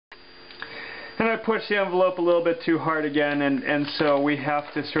push the envelope a little bit too hard again, and so we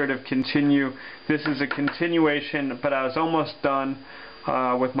have to sort of continue. This is a continuation, but I was almost done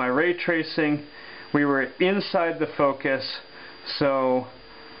with my ray tracing. We were inside the focus, so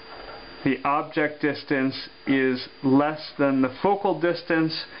the object distance is less than the focal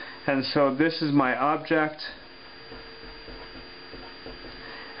distance, and so this is my object,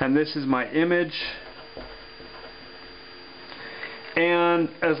 and this is my image. And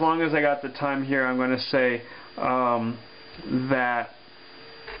as long as I got the time here, I'm going to say that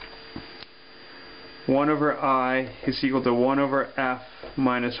 1 over I is equal to 1 over F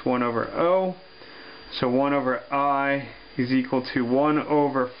minus 1 over O. So 1 over I is equal to 1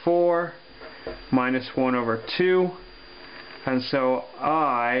 over 4 minus 1 over 2. And so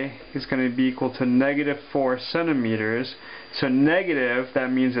I is going to be equal to negative 4 centimeters. So negative,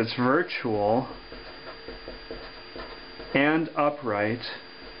 that means it's virtual and upright.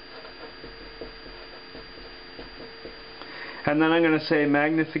 And then I'm going to say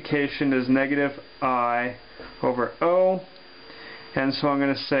magnification is negative I over O. And so I'm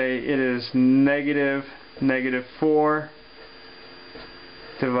going to say it is negative 4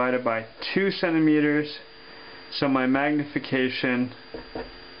 divided by 2 centimeters. So my magnification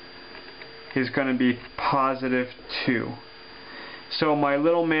is going to be positive 2. So my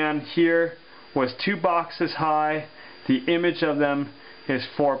little man here was 2 boxes high. The image of them is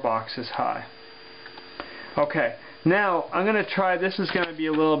 4 boxes high. Okay, now I'm going to try, this is going to be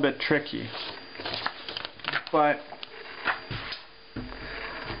a little bit tricky, but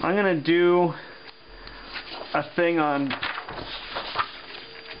I'm going to do a thing on,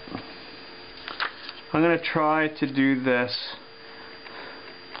 I'm going to try to do this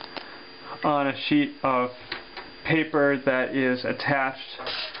on a sheet of paper that is attached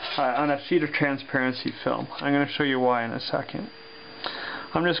on a sheet of transparency film. I'm going to show you why in a second.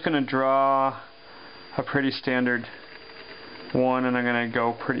 I'm just going to draw a pretty standard one, and I'm going to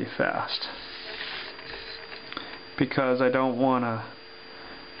go pretty fast because I don't want to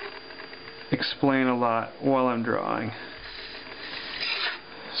explain a lot while I'm drawing.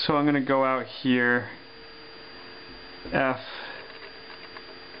 So I'm going to go out here, F,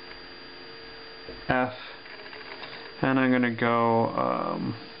 F, and I'm going to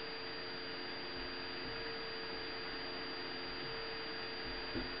go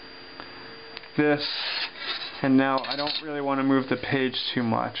this, and now I don't really want to move the page too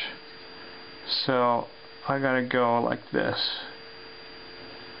much, so I gotta go like this,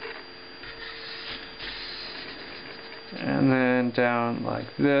 and then down like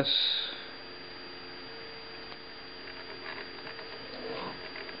this,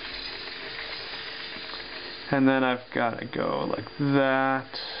 and then I've got to go like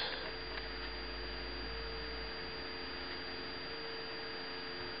that.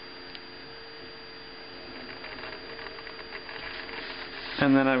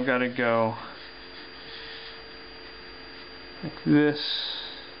 And then I've got to go like this.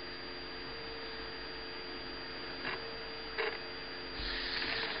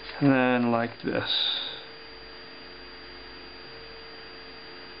 And then like this.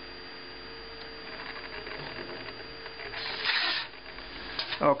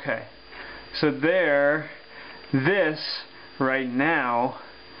 Okay, so there, this right now,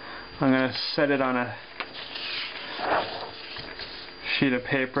 I'm going to set it on a sheet of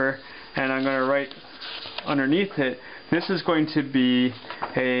paper, and I'm going to write underneath it, this is going to be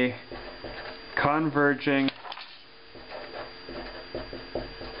a converging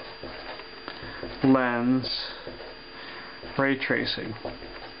lens ray tracing.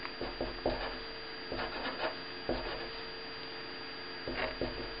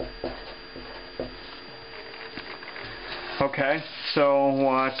 Okay, so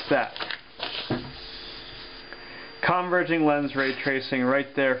watch that. Converging lens ray tracing right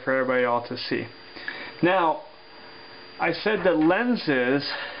there for everybody all to see. Now, I said that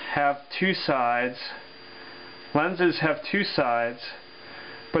lenses have 2 sides. Lenses have 2 sides,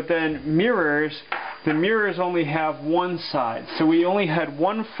 but then mirrors, the mirrors only have 1 side. So we only had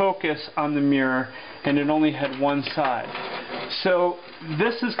 1 focus on the mirror, and it only had 1 side. So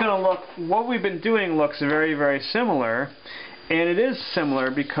this is going to look, what we've been doing looks very, very similar, and it is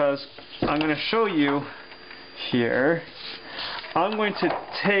similar because I'm going to show you here. I'm going to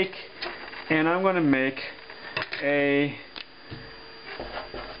take and I'm going to make a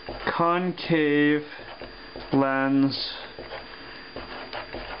concave lens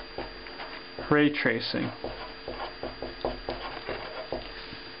ray tracing.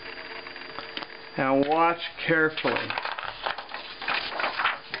 Now watch carefully.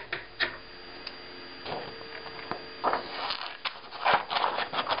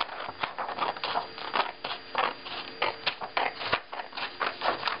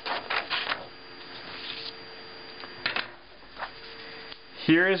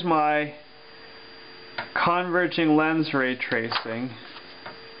 here's my converging lens ray tracing.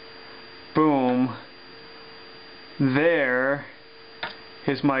 Boom. There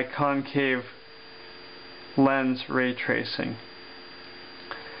is my concave lens ray tracing.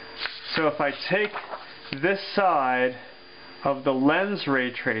 So if I take this side of the lens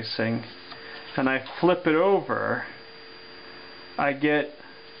ray tracing and I flip it over, I get,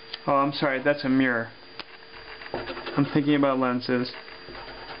 oh, I'm sorry, that's a mirror. I'm thinking about lenses.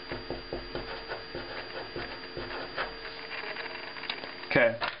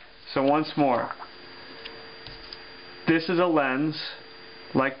 Okay, so once more. This is a lens,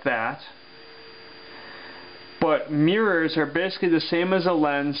 like that. But mirrors are basically the same as a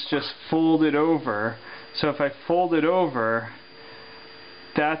lens, just folded over. So if I fold it over,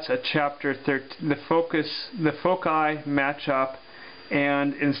 that's a chapter 13. The foci match up,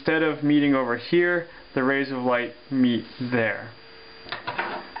 and instead of meeting over here, the rays of light meet there.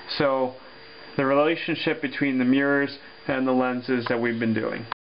 So the relationship between the mirrors and the lenses that we've been doing.